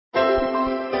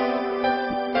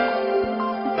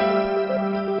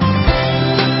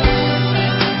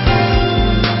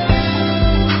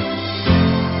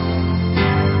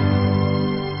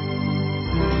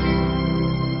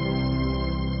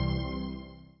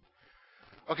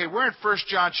Okay, we're in 1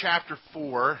 John chapter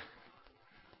 4.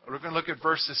 We're going to look at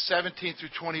verses 17 through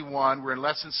 21. We're in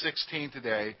lesson 16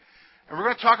 today. And we're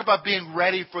going to talk about being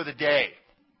ready for the day.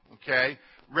 Okay?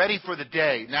 Ready for the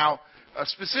day. Now,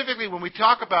 specifically when we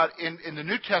talk about, in the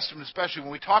New Testament especially,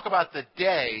 when we talk about the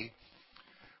day,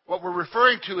 what we're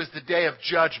referring to is the day of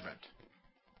judgment.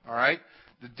 All right?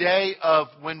 The day of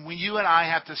when you and I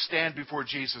have to stand before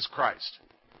Jesus Christ.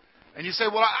 And you say,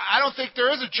 well, I don't think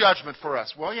there is a judgment for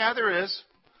us. Well, yeah, there is.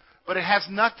 But it has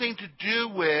nothing to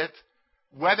do with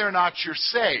whether or not you're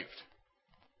saved.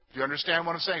 Do you understand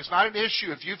what I'm saying? It's not an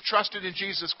issue if you've trusted in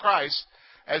Jesus Christ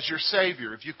as your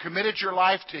Savior. If you've committed your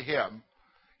life to Him,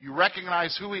 you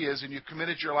recognize who He is and you've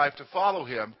committed your life to follow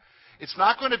Him, it's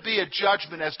not going to be a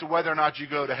judgment as to whether or not you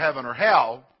go to heaven or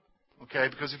hell, okay?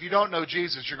 Because if you don't know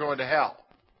Jesus, you're going to hell.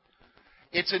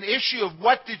 It's an issue of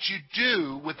what did you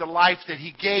do with the life that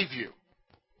He gave you.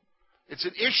 It's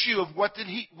an issue of what did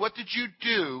you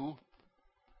do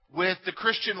with the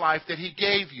Christian life that He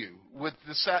gave you, with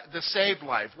the saved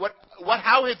life.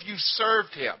 How have you served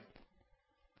Him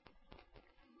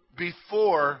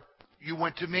before you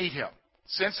went to meet Him?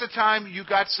 Since the time you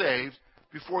got saved,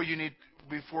 before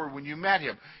when you met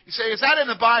Him. You say, is that in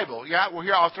the Bible? Yeah, well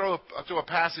here I'll throw a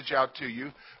passage out to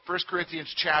you. 1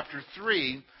 Corinthians chapter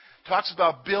 3 talks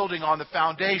about building on the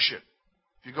foundation.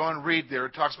 If you go and read there,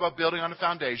 it talks about building on the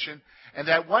foundation. And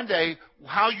that one day,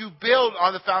 how you build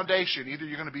on the foundation, either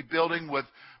you're going to be building with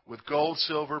gold,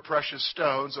 silver, precious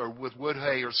stones, or with wood,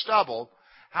 hay, or stubble.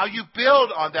 How you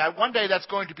build on that, one day that's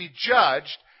going to be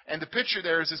judged. And the picture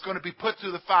there is it's going to be put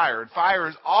through the fire. And fire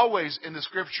is always, in the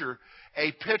Scripture,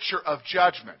 a picture of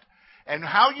judgment. And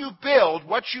how you build,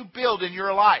 what you build in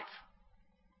your life,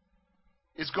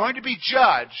 is going to be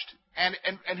judged. And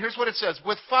here's what it says,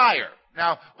 with fire.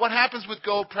 Now, what happens with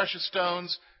gold, precious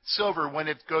stones, silver when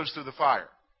it goes through the fire?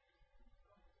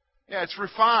 Yeah, it's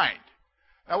refined.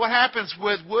 Now, what happens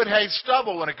with wood, hay,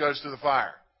 stubble when it goes through the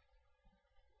fire?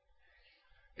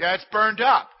 Yeah, it's burned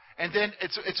up. And then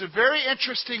it's a very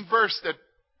interesting verse that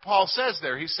Paul says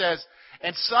there. He says,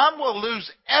 and some will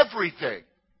lose everything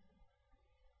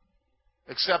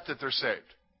except that they're saved.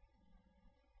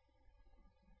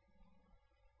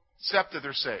 Except that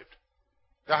they're saved.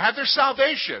 They'll have their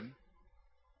salvation,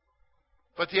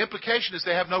 but the implication is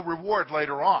they have no reward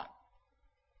later on.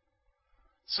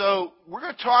 So we're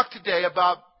going to talk today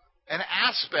about an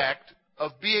aspect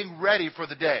of being ready for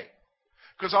the day.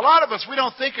 Because a lot of us, we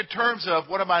don't think in terms of,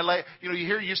 what am I laying? You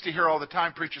used to hear all the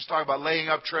time preachers talk about laying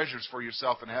up treasures for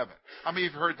yourself in heaven. How many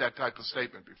of you have heard that type of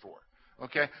statement before?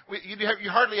 Okay? You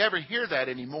hardly ever hear that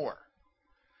anymore.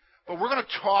 But we're going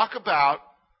to talk about,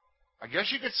 I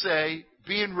guess you could say,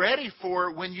 being ready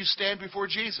for when you stand before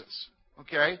Jesus.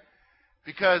 Okay?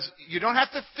 Because you don't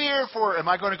have to fear for, am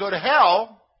I going to go to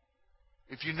hell?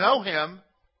 If you know Him,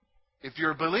 if you're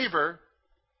a believer,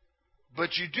 but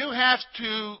you do have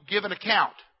to give an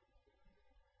account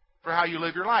for how you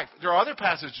live your life. There are other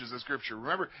passages of Scripture.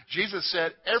 Remember, Jesus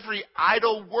said, every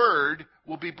idle word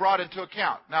will be brought into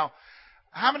account. Now,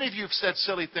 how many of you have said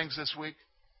silly things this week?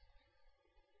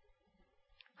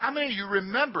 How many of you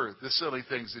remember the silly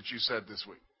things that you said this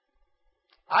week?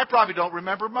 I probably don't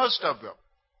remember most of them.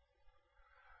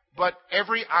 But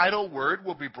every idle word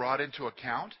will be brought into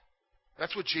account.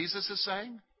 That's what Jesus is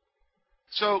saying.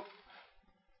 So,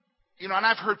 and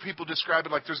I've heard people describe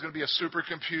it like there's going to be a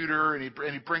supercomputer and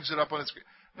he brings it up on his screen.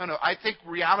 No, I think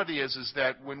reality is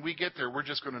that when we get there, we're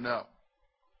just going to know.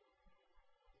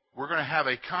 We're going to have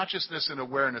a consciousness and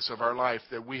awareness of our life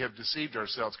that we have deceived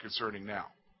ourselves concerning now.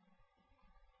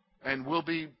 And we'll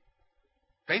be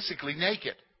basically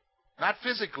naked. Not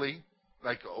physically,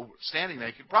 like standing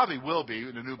naked, probably will be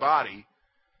in a new body.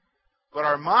 But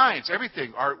our minds,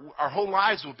 everything, our whole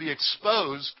lives will be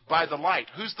exposed by the light.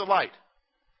 Who's the light?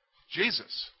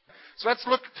 Jesus. So let's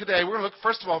look today. We're going to look,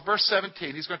 first of all, verse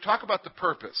 17. He's going to talk about the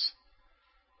purpose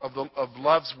of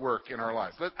love's work in our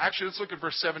lives. Let's look at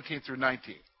verse 17 through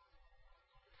 19.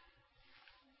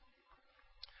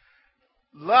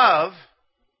 Love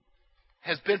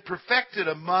has been perfected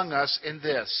among us in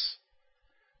this,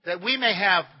 that we may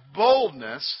have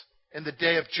boldness in the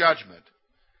day of judgment,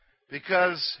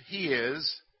 because He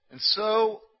is, and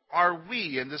so are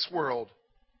we in this world.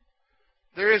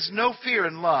 There is no fear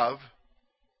in love,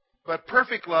 but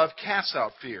perfect love casts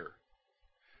out fear,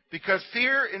 because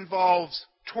fear involves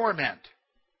torment.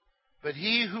 But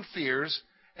he who fears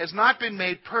has not been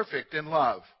made perfect in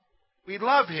love. We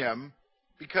love Him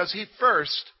because He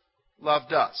first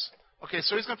loved us. Okay,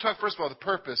 so he's going to talk first of all the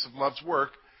purpose of love's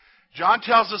work. John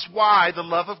tells us why the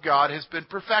love of God has been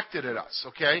perfected in us,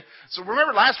 okay? So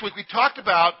remember last week we talked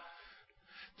about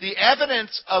the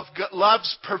evidence of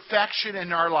love's perfection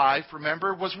in our life,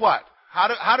 remember, was what?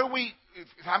 How do we,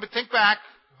 if I think back,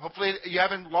 hopefully you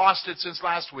haven't lost it since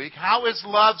last week, how is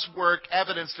love's work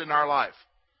evidenced in our life?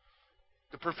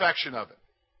 The perfection of it.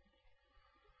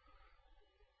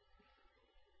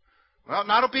 Well,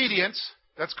 not obedience.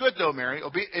 That's good, though, Mary.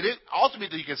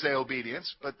 Ultimately, you can say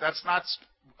obedience, but that's not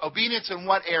obedience in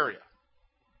what area?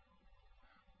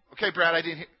 Okay, Brad, I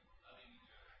didn't hear.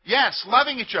 Yes,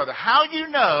 loving each other. How do you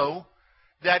know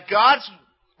that God's...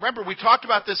 Remember, we talked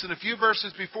about this in a few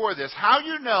verses before this. How do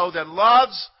you know that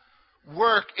love's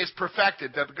work is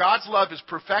perfected, that God's love is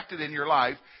perfected in your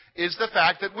life, is the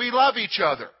fact that we love each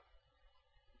other.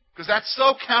 Because that's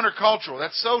so countercultural.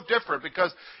 That's so different,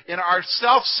 because in our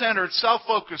self-centered,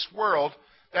 self-focused world,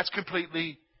 that's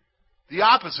completely the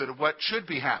opposite of what should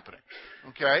be happening.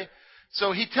 Okay?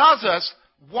 So he tells us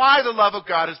why the love of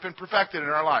God has been perfected in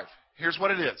our life. Here's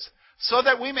what it is. So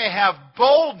that we may have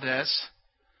boldness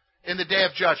in the day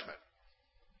of judgment.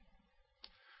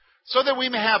 So that we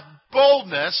may have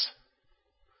boldness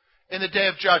in the day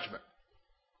of judgment.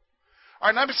 All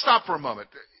right, let me stop for a moment.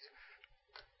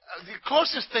 The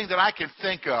closest thing that I can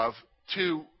think of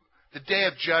to the day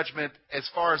of judgment as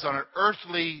far as on an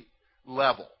earthly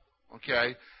level,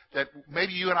 okay, that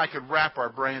maybe you and I could wrap our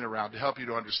brain around to help you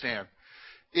to understand,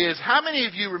 is how many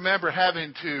of you remember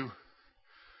having to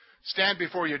stand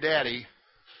before your daddy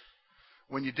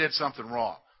when you did something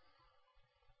wrong?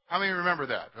 How many remember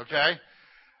that, okay?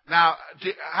 Now,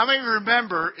 how many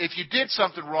remember if you did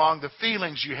something wrong, the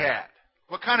feelings you had?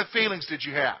 What kind of feelings did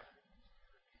you have?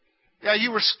 Yeah,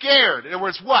 you were scared. There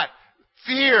was what?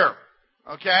 Fear,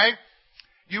 okay?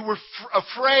 You were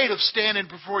afraid of standing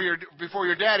before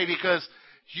your daddy because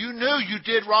you knew you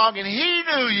did wrong and he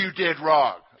knew you did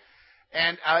wrong.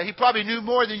 And he probably knew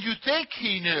more than you think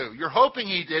he knew. You're hoping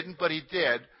he didn't, but he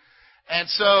did. And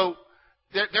so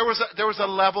there was a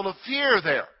level of fear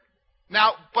there.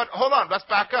 Now, but hold on, let's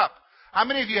back up. How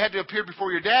many of you had to appear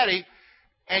before your daddy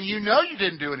and you know you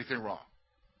didn't do anything wrong?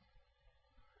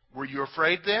 Were you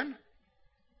afraid then?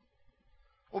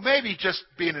 Well, maybe just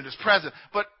being in his presence.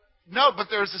 But no, but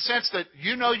there's a sense that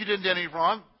you know you didn't do anything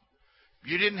wrong.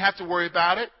 You didn't have to worry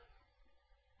about it.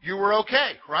 You were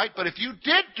okay, right? But if you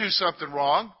did do something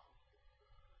wrong,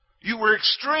 you were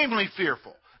extremely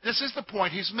fearful. This is the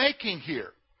point he's making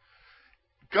here.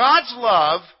 God's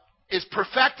love is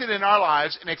perfected in our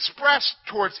lives and expressed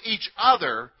towards each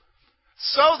other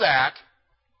so that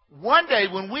one day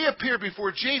when we appear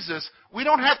before Jesus, we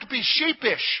don't have to be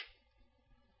sheepish.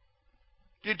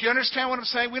 Do you understand what I'm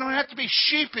saying? We don't have to be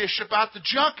sheepish about the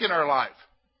junk in our life.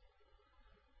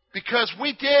 Because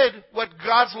we did what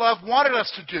God's love wanted us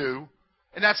to do,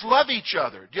 and that's love each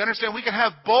other. Do you understand? We can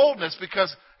have boldness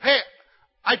because, hey,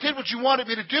 I did what you wanted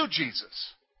me to do,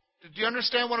 Jesus. Do you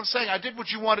understand what I'm saying? I did what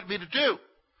you wanted me to do.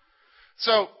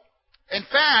 So, in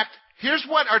fact, here's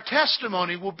what our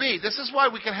testimony will be. This is why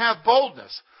we can have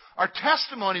boldness. Our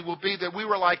testimony will be that we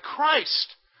were like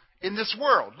Christ in this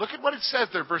world. Look at what it says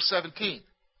there, verse 17.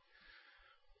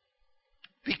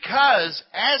 Because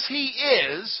as he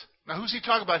is, now who's he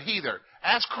talking about he there?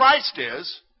 As Christ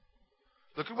is,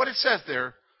 look at what it says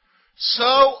there,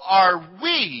 so are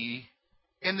we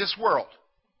in this world.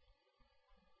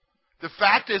 The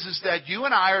fact is that you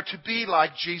and I are to be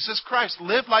like Jesus Christ,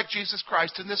 live like Jesus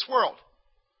Christ in this world.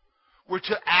 We're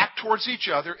to act towards each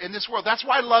other in this world. That's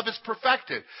why love is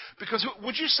perfected. Because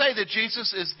would you say that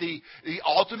Jesus is the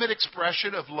ultimate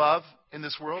expression of love in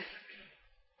this world?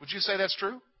 Would you say that's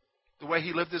true? The way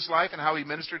he lived his life and how he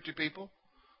ministered to people?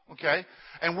 Okay?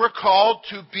 And we're called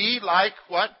to be like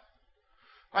what?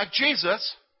 Like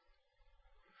Jesus.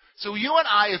 So you and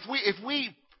I,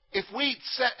 if we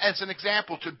set as an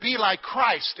example to be like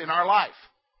Christ in our life,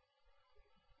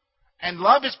 and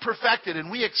love is perfected, and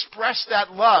we express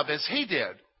that love as he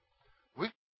did,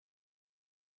 we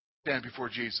stand before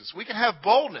Jesus. We can have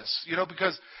boldness,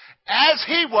 because as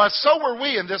he was, so were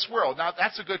we in this world. Now,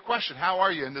 that's a good question. How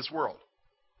are you in this world?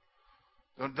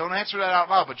 Don't answer that out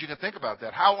loud, but you can think about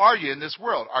that. How are you in this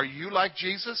world? Are you like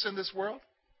Jesus in this world?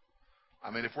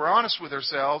 I mean, if we're honest with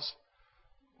ourselves,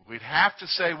 we'd have to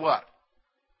say what?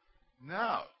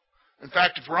 No. In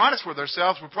fact, if we're honest with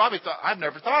ourselves, we probably thought, I've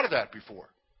never thought of that before.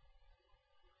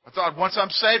 I thought once I'm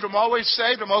saved, I'm always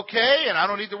saved, I'm okay, and I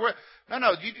don't need to worry.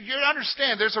 No, you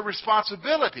understand there's a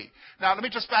responsibility. Now, let me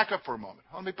just back up for a moment.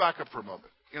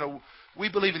 We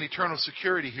believe in eternal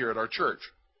security here at our church,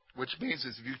 which means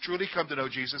is if you truly come to know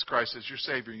Jesus Christ as your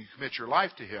Savior and you commit your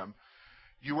life to him,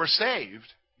 you are saved.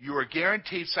 You are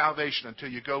guaranteed salvation until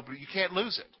you go, but you can't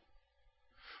lose it.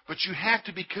 But you have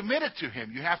to be committed to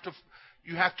him. You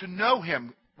have to know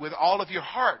him with all of your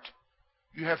heart.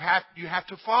 You have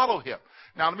to follow him.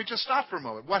 Now, let me just stop for a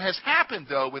moment. What has happened,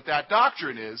 though, with that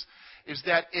doctrine is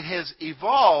that it has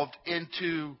evolved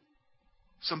into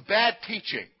some bad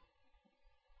teaching.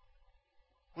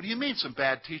 What do you mean some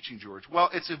bad teaching, George? Well,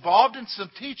 it's evolved in some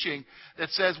teaching that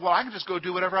says, well, I can just go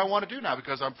do whatever I want to do now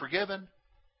because I'm forgiven.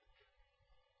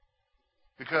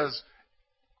 Because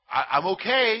I'm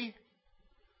okay.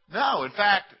 No, in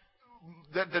fact,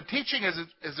 the teaching has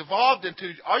evolved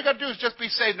into, all you got to do is just be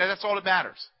saved, and that's all that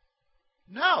matters.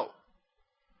 No.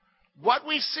 What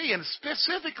we see, and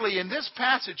specifically in this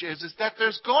passage, is that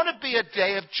there's going to be a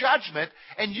day of judgment,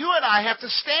 and you and I have to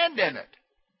stand in it.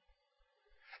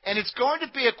 And it's going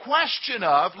to be a question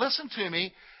of, listen to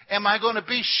me, am I going to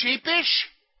be sheepish?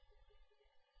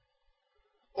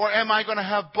 Or am I going to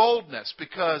have boldness?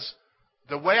 Because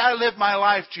the way I lived my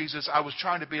life, Jesus, I was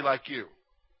trying to be like you.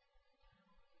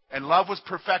 And love was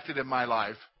perfected in my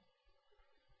life,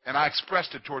 and I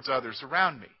expressed it towards others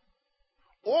around me.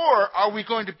 Or are we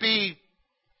going to be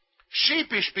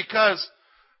sheepish because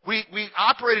we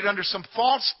operated under some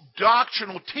false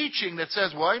doctrinal teaching that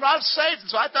says, well, I'm saved,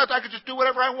 so I thought I could just do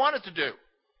whatever I wanted to do.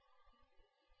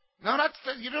 No,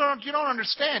 you don't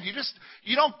understand.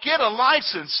 You don't get a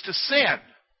license to sin.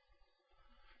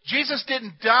 Jesus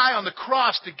didn't die on the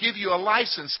cross to give you a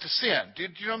license to sin. Do you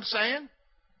know what I'm saying?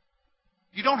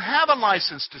 You don't have a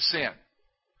license to sin.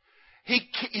 He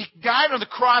died on the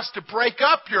cross to break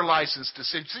up your license to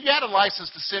sin. So you had a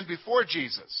license to sin before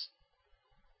Jesus.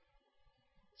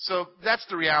 So that's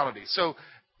the reality. So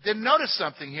then notice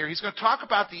something here. He's going to talk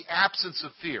about the absence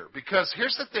of fear. Because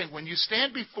here's the thing. When you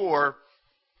stand before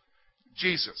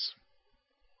Jesus,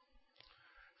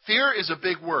 fear is a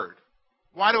big word.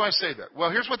 Why do I say that? Well,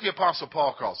 here's what the Apostle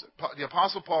Paul calls it. The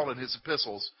Apostle Paul in his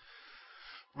epistles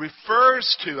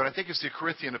refers to, and I think it's the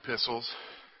Corinthian epistles,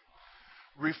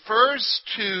 refers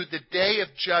to the day of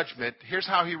judgment. Here's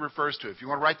how he refers to it. If you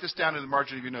want to write this down in the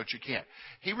margin of your notes, you can.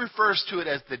 He refers to it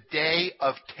as the day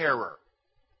of terror.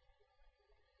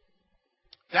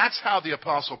 That's how the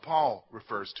Apostle Paul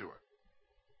refers to it.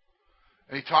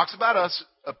 And he talks about us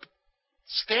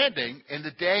standing in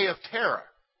the day of terror.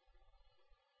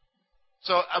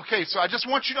 So I just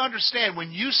want you to understand,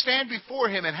 when you stand before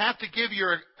him and have to give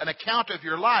an account of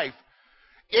your life,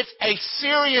 it's a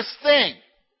serious thing.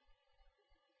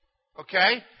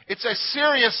 Okay? It's a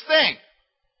serious thing.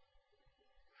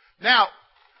 Now,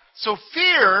 so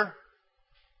fear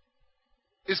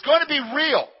is going to be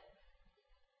real.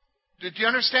 Did you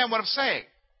understand what I'm saying?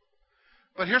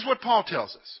 But here's what Paul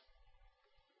tells us.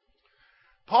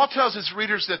 Paul tells his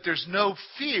readers that there's no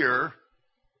fear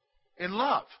in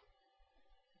love.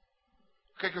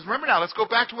 Okay, because remember now, let's go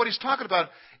back to what he's talking about.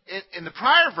 In the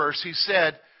prior verse, he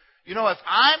said, you know,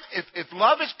 if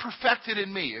love is perfected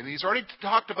in me, and he's already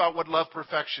talked about what love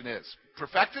perfection is.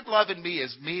 Perfected love in me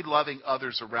is me loving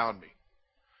others around me.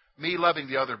 Me loving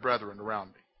the other brethren around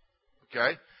me.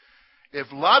 Okay? If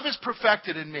love is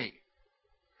perfected in me,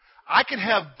 I can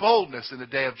have boldness in the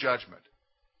day of judgment.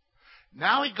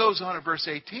 Now he goes on in verse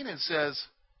 18 and says,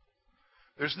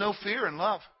 there's no fear in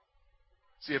love.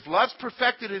 See, if love's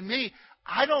perfected in me,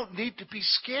 I don't need to be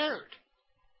scared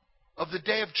of the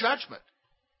day of judgment.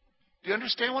 Do you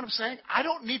understand what I'm saying? I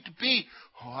don't need to be,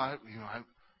 I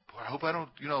hope I don't,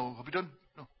 hope he doesn't,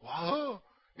 whoa.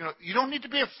 You don't need to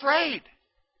be afraid.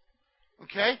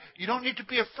 Okay? You don't need to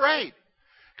be afraid.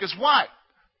 Because why?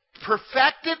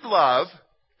 Perfected love,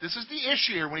 this is the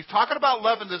issue here. When he's talking about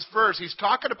love in this verse, he's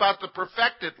talking about the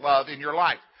perfected love in your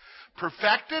life.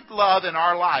 Perfected love in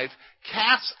our life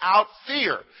casts out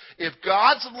fear. If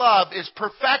God's love is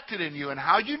perfected in you, and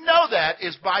how you know that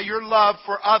is by your love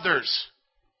for others.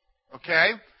 Okay?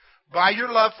 By your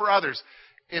love for others.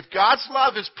 If God's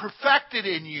love is perfected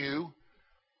in you,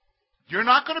 you're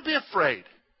not going to be afraid.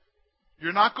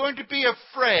 You're not going to be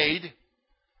afraid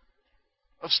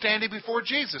of standing before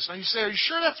Jesus. Now you say, are you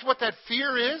sure that's what that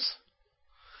fear is?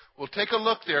 Well, take a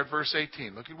look there at verse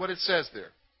 18. Look at what it says there.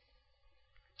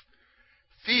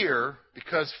 Fear,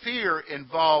 because fear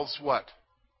involves what?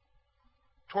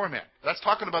 Torment. That's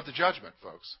talking about the judgment,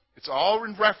 folks. It's all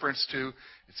in reference to,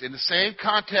 it's in the same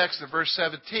context of verse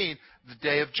 17, the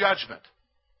day of judgment.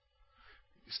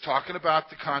 He's talking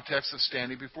about the context of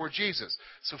standing before Jesus.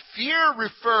 So fear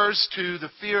refers to the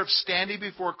fear of standing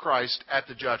before Christ at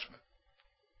the judgment.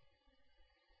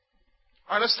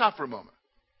 All right, let's stop for a moment.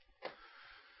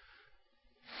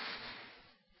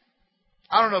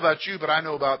 I don't know about you, but I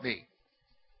know about me.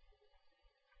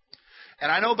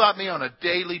 And I know about me on a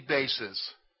daily basis,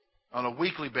 on a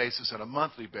weekly basis, and a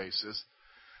monthly basis,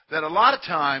 that a lot of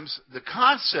times the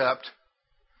concept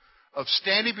of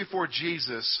standing before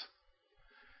Jesus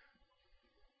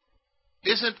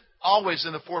isn't always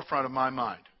in the forefront of my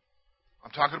mind.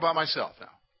 I'm talking about myself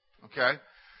now. Okay?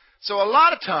 So a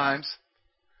lot of times,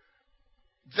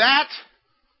 that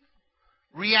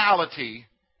reality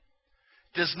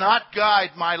does not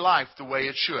guide my life the way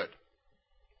it should.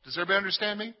 Does everybody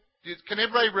understand me? Can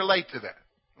everybody relate to that?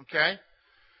 Okay?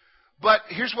 But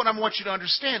here's what I want you to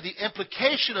understand. The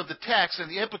implication of the text and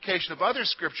the implication of other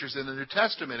scriptures in the New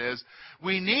Testament is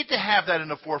we need to have that in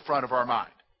the forefront of our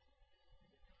mind.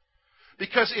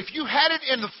 Because if you had it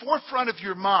in the forefront of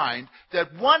your mind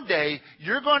that one day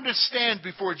you're going to stand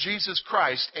before Jesus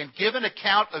Christ and give an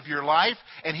account of your life,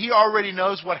 and He already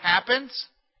knows what happens,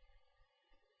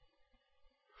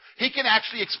 He can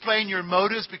actually explain your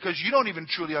motives because you don't even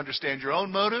truly understand your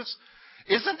own motives.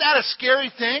 Isn't that a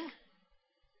scary thing?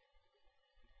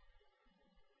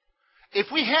 If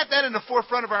we had that in the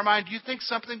forefront of our mind, do you think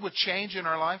something would change in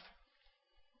our life?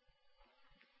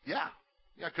 Yeah.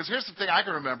 Yeah, because here's the thing I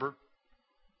can remember.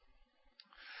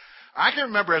 I can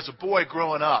remember as a boy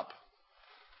growing up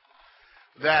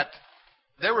that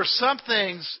there were some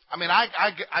things,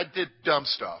 I did dumb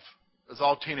stuff, as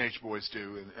all teenage boys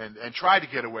do, and tried to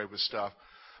get away with stuff.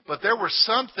 But there were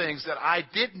some things that I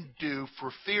didn't do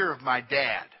for fear of my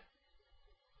dad.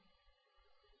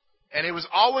 And it was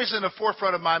always in the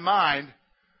forefront of my mind,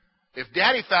 if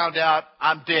Daddy found out,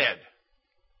 I'm dead.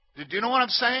 Do you know what I'm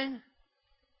saying?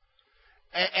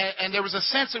 And there was a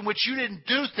sense in which you didn't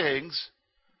do things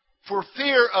for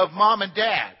fear of Mom and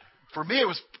Dad. For me, it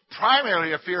was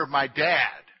primarily a fear of my dad.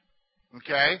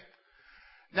 Okay?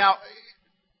 Now,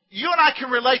 you and I can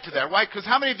relate to that, right? Because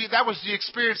how many of you, that was the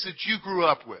experience that you grew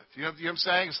up with? You know what I'm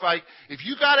saying? It's like, if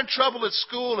you got in trouble at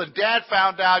school and Dad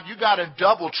found out, you got in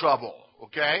double trouble.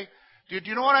 Okay? Do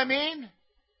you know what I mean?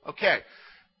 Okay.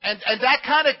 And that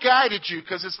kind of guided you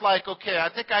because it's like, okay,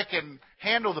 I think I can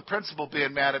handle the principal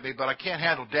being mad at me, but I can't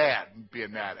handle Dad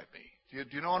being mad at me.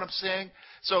 Do you know what I'm saying?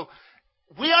 So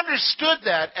we understood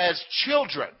that as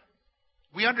children.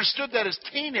 We understood that as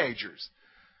teenagers.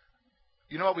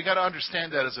 You know what? We got to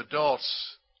understand that as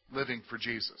adults living for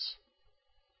Jesus.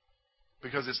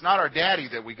 Because it's not our daddy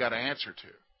that we got to answer to.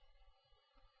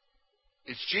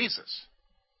 It's Jesus.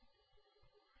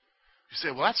 You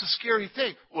say, well, that's a scary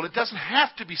thing. Well, it doesn't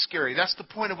have to be scary. That's the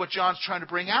point of what John's trying to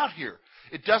bring out here.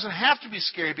 It doesn't have to be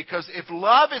scary because if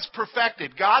love is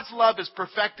perfected, God's love is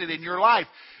perfected in your life,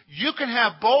 you can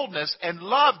have boldness, and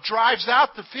love drives out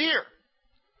the fear.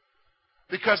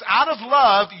 Because out of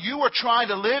love, you are trying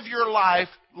to live your life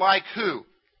like who?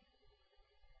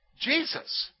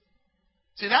 Jesus.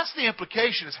 See, that's the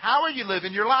implication, is how are you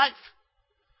living your life?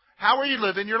 How are you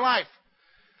living your life?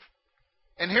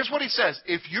 And here's what he says.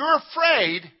 If you're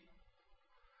afraid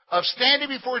of standing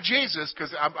before Jesus,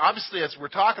 because obviously as we're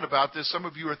talking about this, some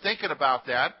of you are thinking about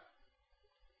that,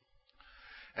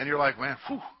 and you're like, man,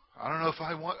 I don't know if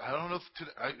I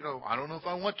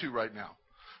want to right now.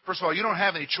 First of all, you don't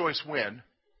have any choice when.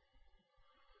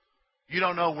 You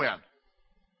don't know when.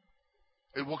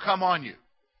 It will come on you.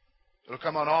 It will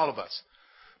come on all of us.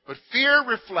 But fear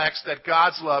reflects that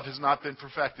God's love has not been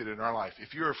perfected in our life.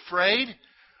 If you're afraid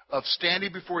of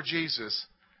standing before Jesus,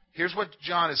 here's what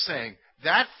John is saying.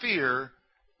 That fear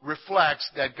reflects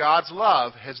that God's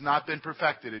love has not been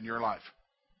perfected in your life.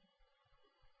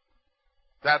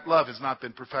 That love has not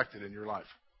been perfected in your life.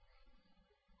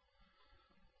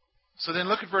 So then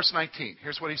look at verse 19.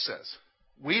 Here's what he says.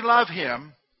 We love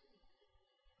Him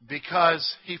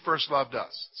because He first loved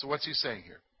us. So what's he saying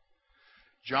here?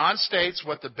 John states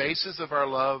what the basis of our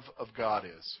love of God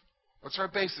is. What's our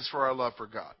basis for our love for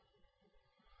God?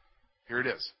 Here it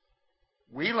is.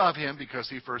 We love Him because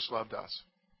He first loved us.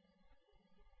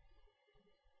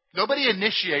 Nobody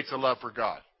initiates a love for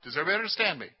God. Does everybody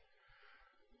understand me?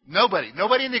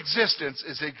 Nobody in existence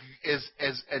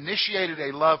is initiated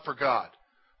a love for God.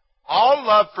 All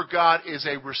love for God is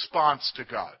a response to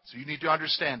God. So you need to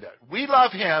understand that. We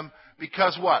love Him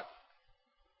because what?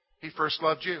 He first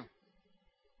loved you.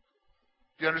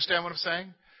 Do you understand what I'm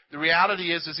saying? The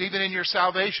reality is even in your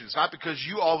salvation, it's not because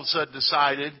you all of a sudden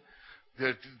decided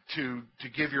to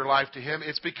give your life to Him.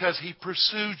 It's because He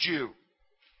pursued you.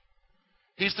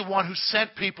 He's the one who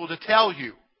sent people to tell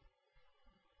you.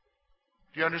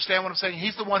 Do you understand what I'm saying?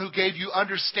 He's the one who gave you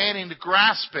understanding to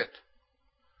grasp it.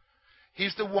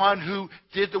 He's the one who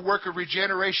did the work of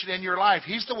regeneration in your life.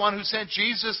 He's the one who sent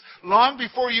Jesus long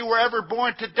before you were ever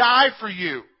born to die for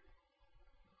you.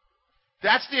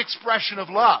 That's the expression of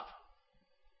love.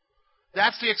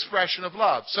 That's the expression of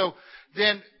love. So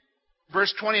then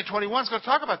verse 20 and 21 is going to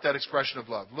talk about that expression of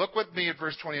love. Look with me at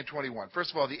verse 20 and 21.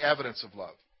 First of all, the evidence of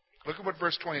love. Look at what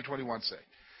verse 20 and 21 say.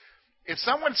 If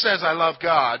someone says, I love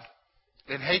God,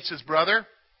 and hates his brother,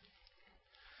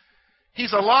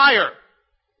 He's a liar.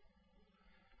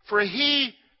 For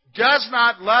he does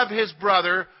not love his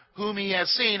brother whom he has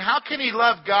seen. How can he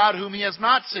love God whom he has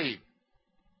not seen?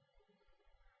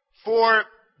 For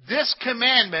this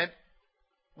commandment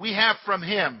we have from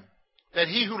him, that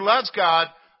he who loves God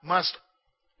must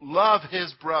love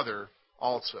his brother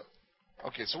also.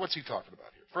 Okay, so what's he talking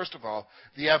about here? First of all,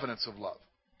 the evidence of love.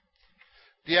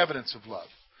 The evidence of love.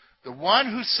 The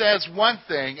one who says one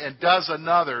thing and does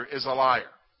another is a liar.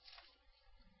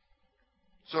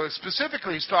 So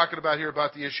specifically, he's talking about here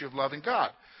about the issue of loving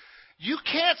God. You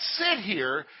can't sit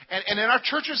here, and in our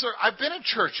churches, I've been in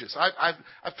churches.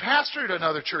 I've pastored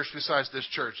another church besides this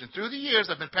church. And through the years,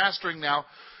 I've been pastoring now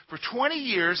for 20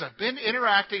 years. I've been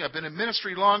interacting. I've been in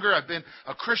ministry longer. I've been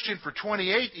a Christian for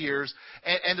 28 years.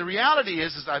 And the reality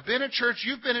is I've been in church,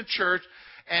 you've been in church,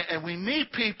 and we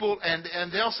meet people, and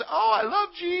they'll say, oh, I love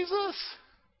Jesus.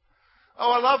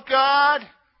 Oh, I love God.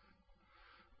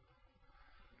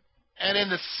 And in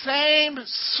the same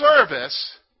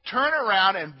service, turn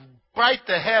around and bite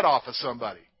the head off of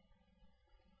somebody.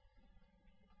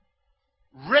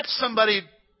 Rip somebody,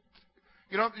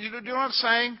 you know what I'm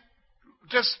saying?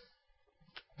 Just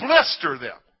blister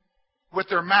them with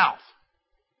their mouth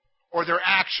or their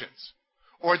actions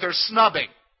or their snubbing.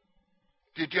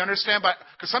 Did you understand?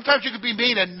 Because sometimes you can be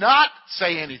mean and not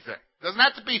say anything. It doesn't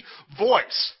have to be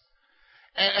voice.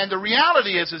 And the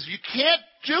reality is you can't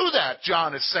do that,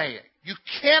 John is saying. You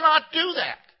cannot do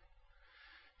that.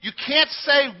 You can't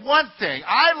say one thing,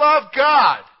 I love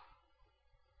God,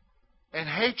 and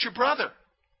hate your brother.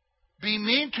 Be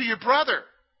mean to your brother.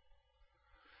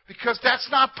 Because that's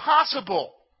not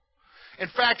possible. In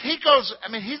fact, he goes,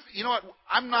 you know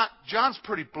what, John's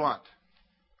pretty blunt.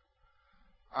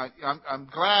 I'm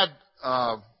glad,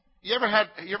 you ever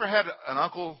had an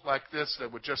uncle like this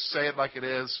that would just say it like it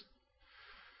is?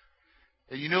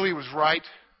 And you knew he was right?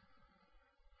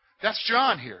 That's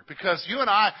John here, because you and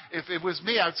I, if it was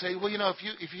me, I would say, well,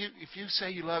 if you say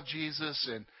you love Jesus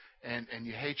and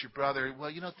you hate your brother,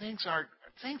 well, things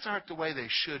aren't the way they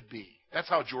should be. That's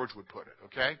how George would put it.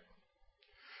 Okay.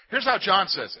 Here's how John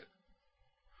says it.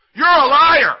 You're a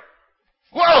liar.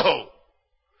 Whoa.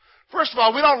 First of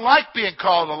all, we don't like being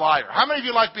called a liar. How many of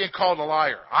you like being called a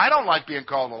liar? I don't like being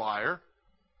called a liar.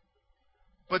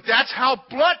 But that's how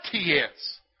blunt he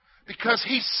is. Because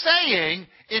he's saying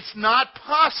it's not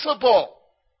possible.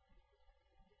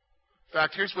 In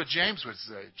fact, here's what James would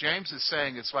say. James is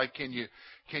saying it's like, can you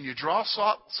draw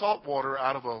salt water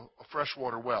out of a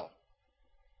freshwater well?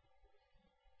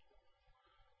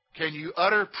 Can you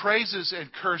utter praises and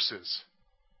curses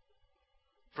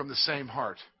from the same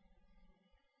heart?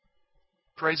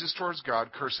 Praises towards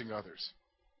God, cursing others.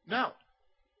 No.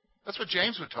 That's what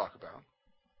James would talk about.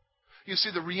 You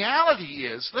see, the reality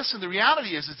is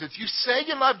if you say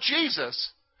you love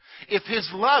Jesus, if his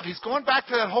love, he's going back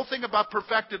to that whole thing about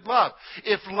perfected love.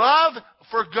 If love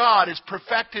for God is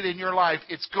perfected in your life,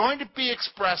 it's going to be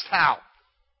expressed how?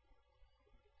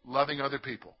 Loving other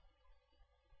people.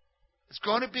 It's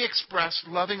going to be expressed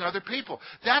loving other people.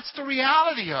 That's the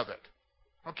reality of it.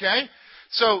 Okay?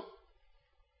 So,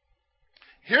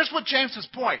 here's what James's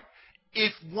point.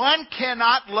 If one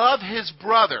cannot love his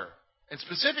brother, and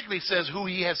specifically says who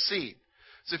he has seen.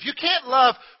 So if you can't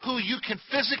love who you can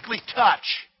physically touch,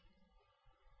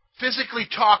 physically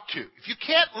talk to, if you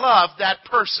can't love that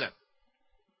person,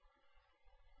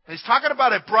 and he's talking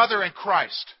about a brother in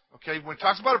Christ. Okay, when he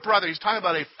talks about a brother, he's talking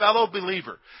about a fellow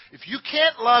believer. If you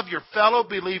can't love your fellow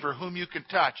believer whom you can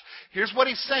touch, here's what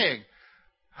he's saying.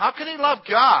 How can he love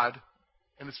God?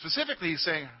 And specifically he's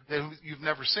saying that you've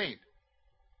never seen.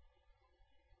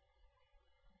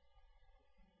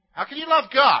 How can you love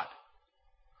God?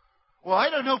 Well, I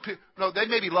don't know. No, they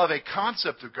maybe love a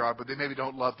concept of God, but they maybe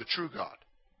don't love the true God.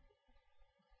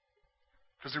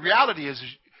 Because the reality is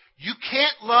you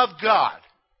can't love God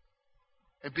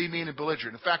and be mean and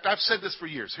belligerent. In fact, I've said this for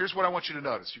years. Here's what I want you to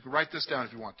notice. You can write this down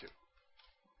if you want to.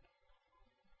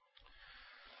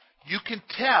 You can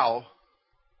tell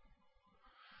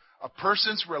a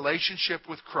person's relationship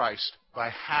with Christ by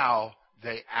how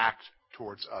they act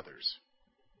towards others.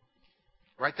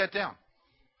 Write that down.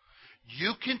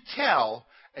 You can tell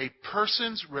a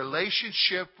person's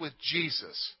relationship with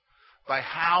Jesus by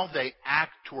how they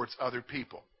act towards other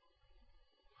people.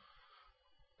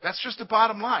 That's just the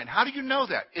bottom line. How do you know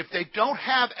that? If they don't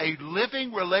have a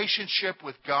living relationship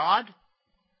with God,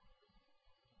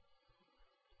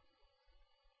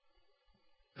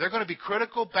 they're going to be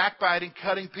critical, backbiting,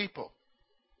 cutting people.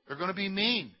 They're going to be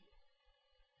mean.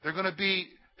 They're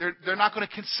not going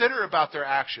to consider about their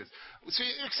actions. So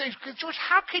you say, George,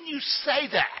 how can you say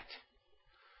that?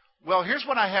 Well, here's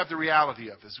what I have the reality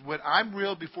of, is when I'm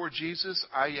real before Jesus,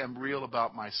 I am real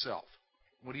about myself.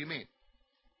 What do you mean?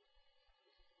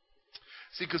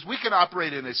 See, because we can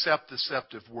operate in a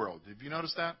self-deceptive world. Have you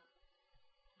noticed that?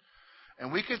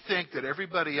 And we can think that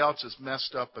everybody else is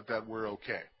messed up, but that we're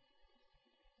okay.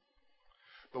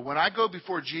 But when I go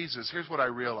before Jesus, here's what I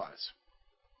realize.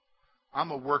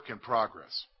 I'm a work in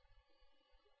progress.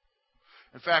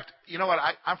 In fact, you know what?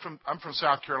 I'm from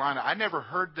South Carolina. I never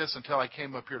heard this until I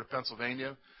came up here to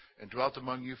Pennsylvania and dwelt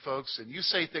among you folks. And you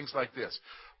say things like this: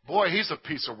 "Boy, he's a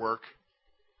piece of work."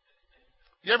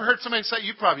 You ever heard somebody say?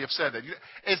 You probably have said that.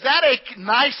 Is that a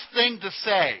nice thing to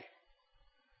say?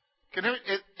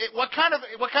 What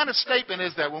kind of statement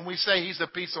is that when we say he's a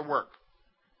piece of work?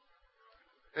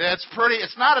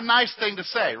 It's not a nice thing to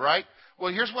say, right?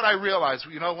 Well, here's what I realize.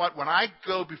 You know what? When I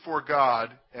go before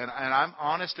God and I'm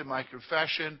honest in my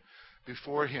confession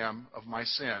before Him of my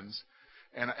sins,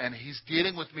 and He's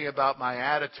dealing with me about my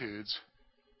attitudes,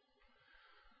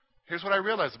 here's what I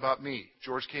realize about me,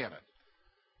 George Cannon.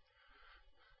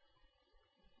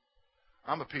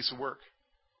 I'm a piece of work.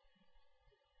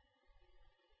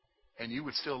 And you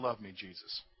would still love me,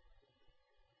 Jesus.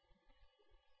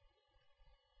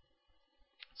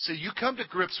 See, you come to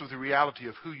grips with the reality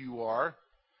of who you are,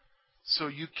 so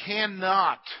you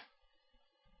cannot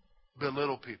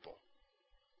belittle people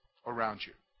around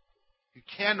you. You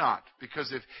cannot,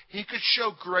 because if He could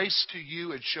show grace to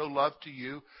you and show love to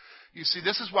you, you see,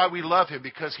 this is why we love Him,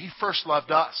 because He first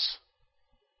loved us.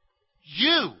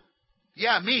 You.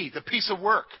 Yeah, me, the piece of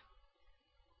work.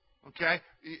 Okay?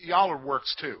 Y'all are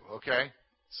works too, okay?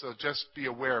 So just be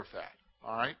aware of that,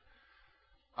 all right?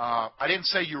 I didn't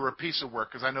say you were a piece of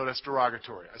work, because I know that's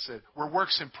derogatory. I said we're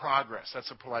works in progress.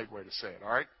 That's a polite way to say it,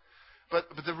 all right? But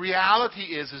the reality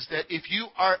is that if you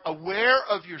are aware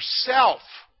of yourself,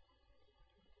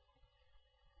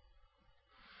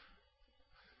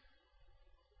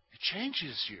 it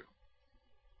changes you.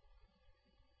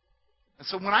 And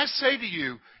so when I say to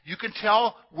you, you can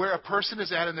tell where a person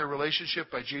is at in their relationship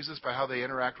by Jesus by how they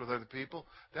interact with other people,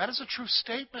 that is a true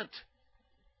statement.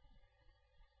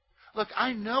 Look,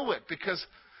 I know it because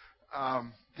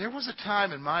there was a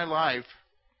time in my life,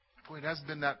 boy, it has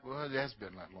been that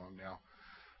long now.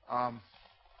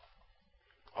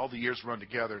 All the years run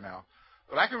together now.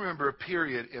 But I can remember a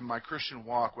period in my Christian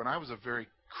walk when I was a very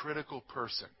critical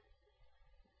person,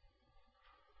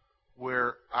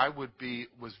 where I was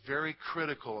very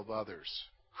critical of others,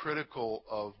 critical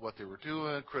of what they were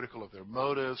doing, critical of their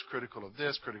motives, critical of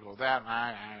this, critical of that,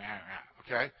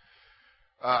 okay?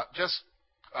 Just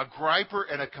a griper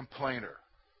and a complainer.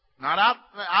 Not out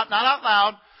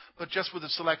loud, but just with a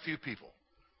select few people.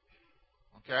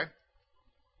 Okay?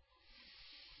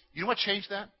 You know what changed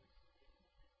that?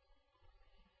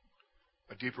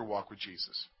 A deeper walk with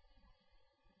Jesus.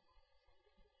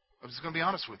 I'm just going to be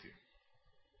honest with you.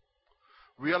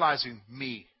 Realizing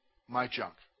me, my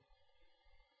junk.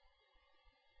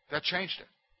 That changed it.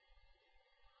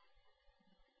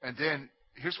 And then,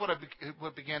 here's what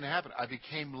began to happen. I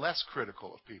became less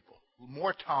critical of people,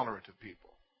 more tolerant of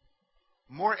people,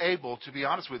 more able, to be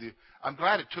honest with you. I'm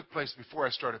glad it took place before I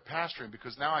started pastoring,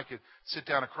 because now I could sit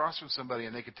down across from somebody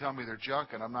and they could tell me they're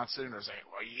junk, and I'm not sitting there saying,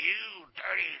 "Well, you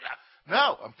dirty."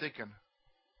 No, I'm thinking,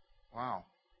 wow.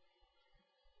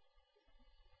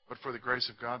 But for the grace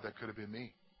of God, that could have been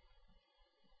me.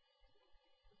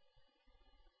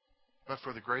 But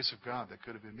for the grace of God, that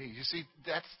could have been me. You see,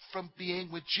 that's from being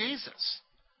with Jesus.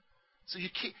 So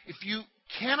if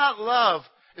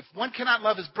one cannot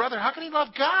love his brother, how can he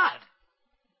love God?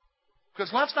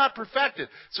 Because love's not perfected.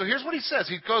 So here's what he says.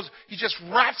 He just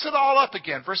wraps it all up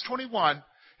again. Verse 21,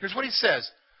 here's what he says.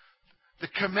 The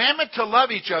commandment to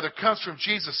love each other comes from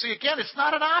Jesus. See, again, it's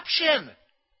not an option.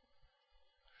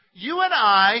 You and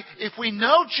I, if we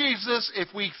know Jesus,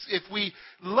 if we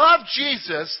love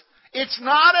Jesus, it's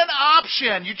not an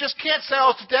option. You just can't say,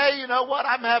 "Oh, today, you know what,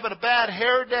 I'm having a bad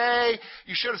hair day.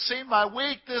 You should have seen my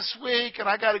week this week, and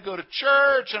I got to go to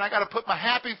church, and I got to put my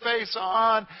happy face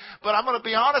on. But I'm going to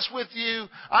be honest with you,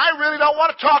 I really don't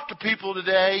want to talk to people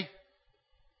today.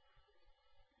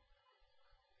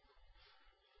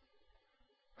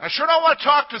 I sure don't want to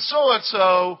talk to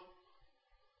so-and-so."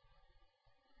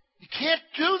 You can't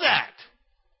do that.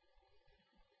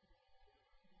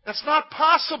 That's not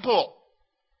possible.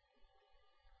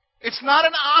 It's not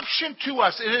an option to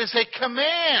us. It is a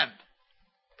command.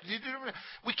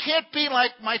 We can't be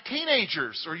like my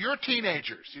teenagers or your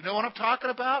teenagers. You know what I'm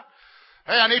talking about?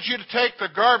 "Hey, I need you to take the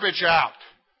garbage out."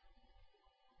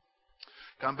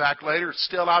 Come back later, it's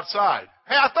still outside.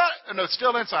 "Hey, it's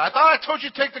still inside. I thought I told you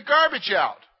to take the garbage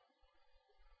out."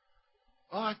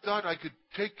 "Oh, I thought I could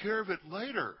take care of it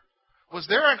later." Was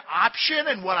there an option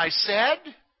in what I said?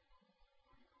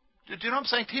 Do you know what I'm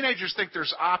saying? Teenagers think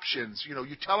there's options. You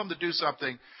tell them to do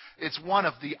something, it's one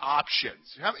of the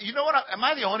options. You know what? Am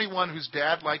I the only one whose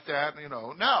dad like that?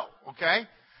 No, okay?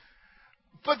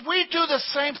 But we do the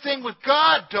same thing with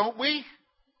God, don't we?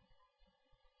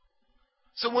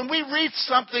 So when we read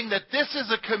something that this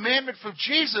is a commandment from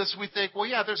Jesus, we think, well,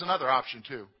 yeah, there's another option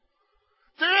too.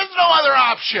 There is no other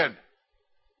option.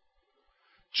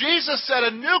 Jesus said,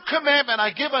 a new commandment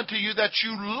I give unto you, that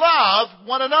you love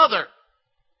one another.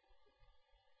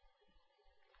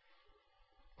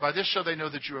 By this shall they know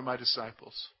that you are my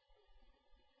disciples,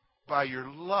 by your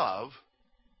love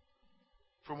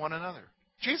for one another.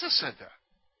 Jesus said that.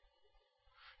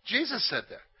 Jesus said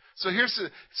that. So here's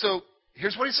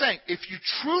what he's saying. If you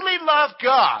truly love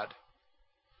God,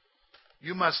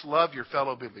 you must love your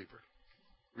fellow believer.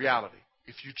 Reality.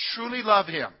 If you truly love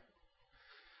Him,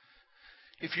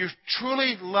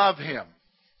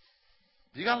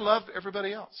 you got to love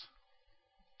everybody else.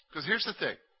 Because here's the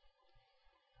thing.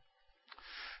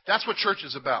 That's what church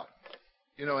is about.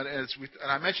 And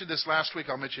I mentioned this last week,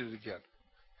 I'll mention it again.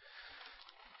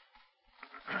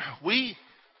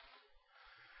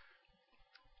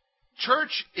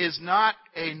 Church is not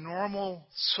a normal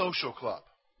social club.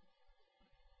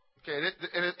 Okay,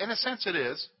 in a sense it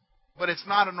is, but it's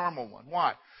not a normal one.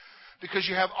 Why? Because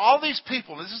you have all these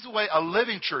people, this is the way a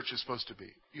living church is supposed to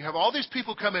be. You have all these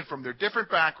people come in from their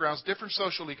different backgrounds, different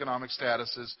social economic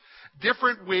statuses,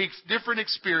 different weeks, different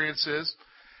experiences,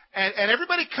 and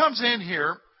everybody comes in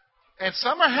here, and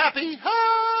some are happy,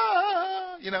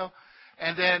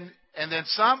 and then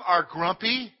some are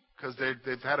grumpy because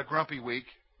they've had a grumpy week.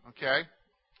 Okay?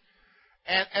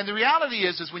 And the reality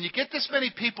is when you get this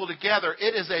many people together,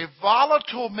 it is a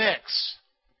volatile mix.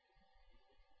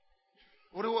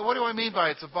 What do I mean by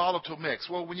it's a volatile mix?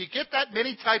 Well, when you get that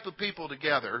many type of people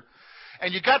together,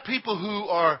 and you got people who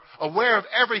are aware of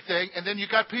everything, and then you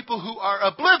got people who are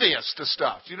oblivious to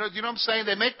stuff. You know what I'm saying?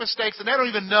 They make mistakes, and they don't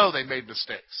even know they made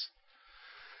mistakes.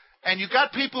 And you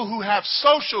got people who have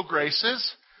social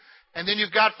graces, and then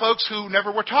you've got folks who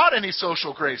never were taught any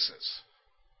social graces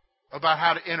about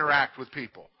how to interact with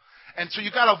people. And so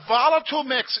you've got a volatile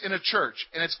mix in a church,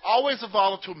 and it's always a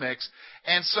volatile mix.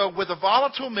 And so with a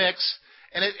volatile mix,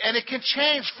 and it can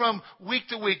change from week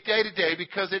to week, day to day,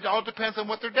 because it all depends on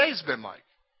what their day's been like.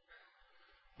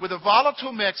 With a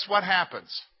volatile mix, what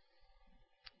happens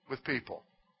with people?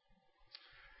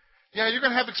 Yeah, you're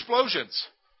going to have explosions.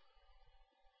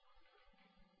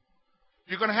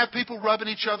 You're going to have people rubbing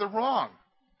each other wrong.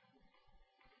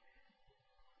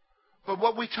 But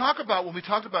what we talk about, we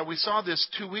saw this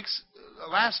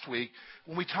last week,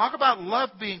 when we talk about love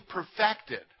being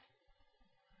perfected,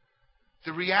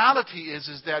 the reality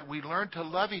is that we learn to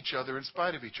love each other in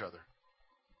spite of each other.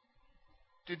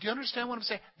 Did you understand what I'm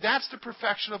saying? That's the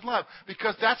perfection of love,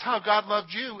 because that's how God loved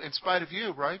you in spite of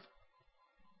you, right?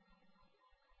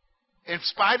 In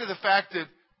spite of the fact that,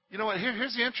 you know what,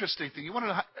 here's the interesting thing. You want to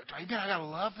know, I got to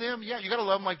love them? Yeah, you got to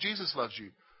love them like Jesus loves you.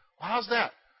 Well, how's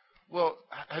that? Well,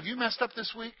 have you messed up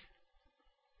this week?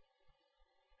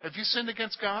 Have you sinned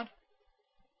against God?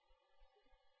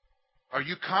 Are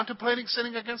you contemplating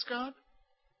sinning against God?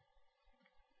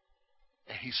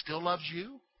 And He still loves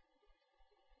you?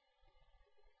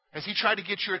 Has He tried to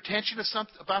get your attention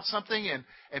about something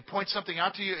and point something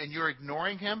out to you, and you're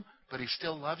ignoring Him, but He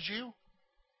still loves you?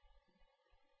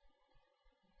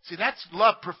 See, that's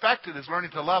love perfected, is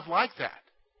learning to love like that.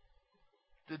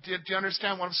 Do you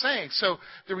understand what I'm saying? So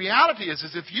the reality is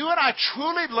if you and I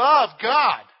truly love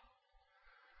God,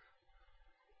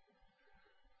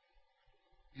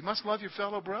 you must love your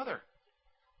fellow brother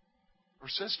or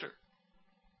sister.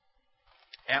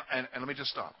 And let me just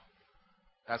stop.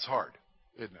 That's hard,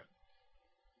 isn't it?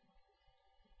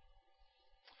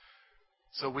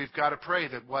 So we've got to pray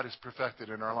that what is perfected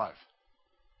in our life?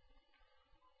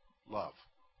 Love.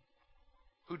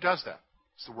 Who does that?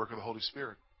 It's the work of the Holy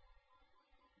Spirit.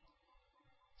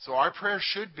 So our prayer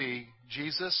should be,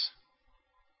 Jesus,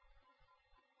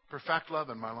 perfect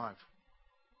love in my life.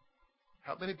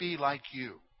 Help me to be like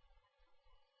you.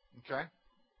 Okay?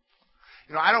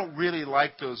 I don't really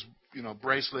like those,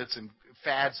 bracelets and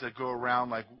fads that go around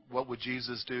like, what would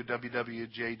Jesus do?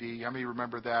 WWJD. How many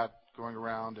remember that going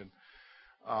around? And,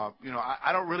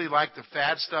 I don't really like the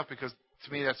fad stuff, because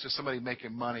to me that's just somebody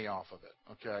making money off of it.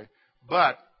 Okay?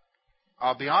 But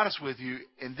I'll be honest with you,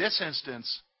 in this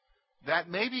instance, that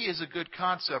maybe is a good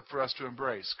concept for us to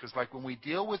embrace. Because like when we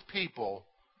deal with people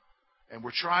and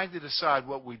we're trying to decide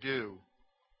what we do,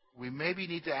 we maybe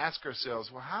need to ask ourselves,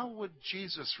 well, how would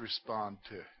Jesus respond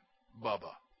to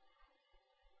Bubba?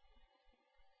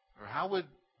 Or how would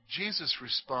Jesus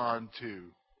respond to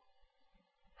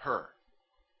her?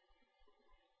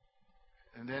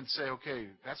 And then say, okay,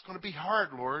 that's going to be hard,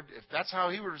 Lord. If that's how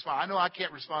he would respond, I know I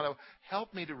can't respond.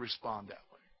 Help me to respond that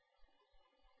way.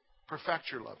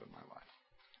 Perfect your love in my life.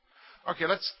 Okay,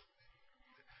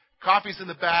 coffee's in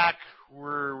the back.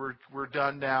 We're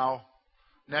done now.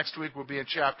 Next week we'll be in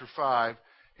chapter 5.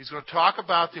 He's going to talk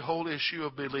about the whole issue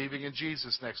of believing in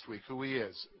Jesus next week, who he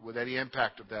is, with any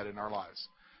impact of that in our lives.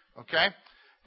 Okay?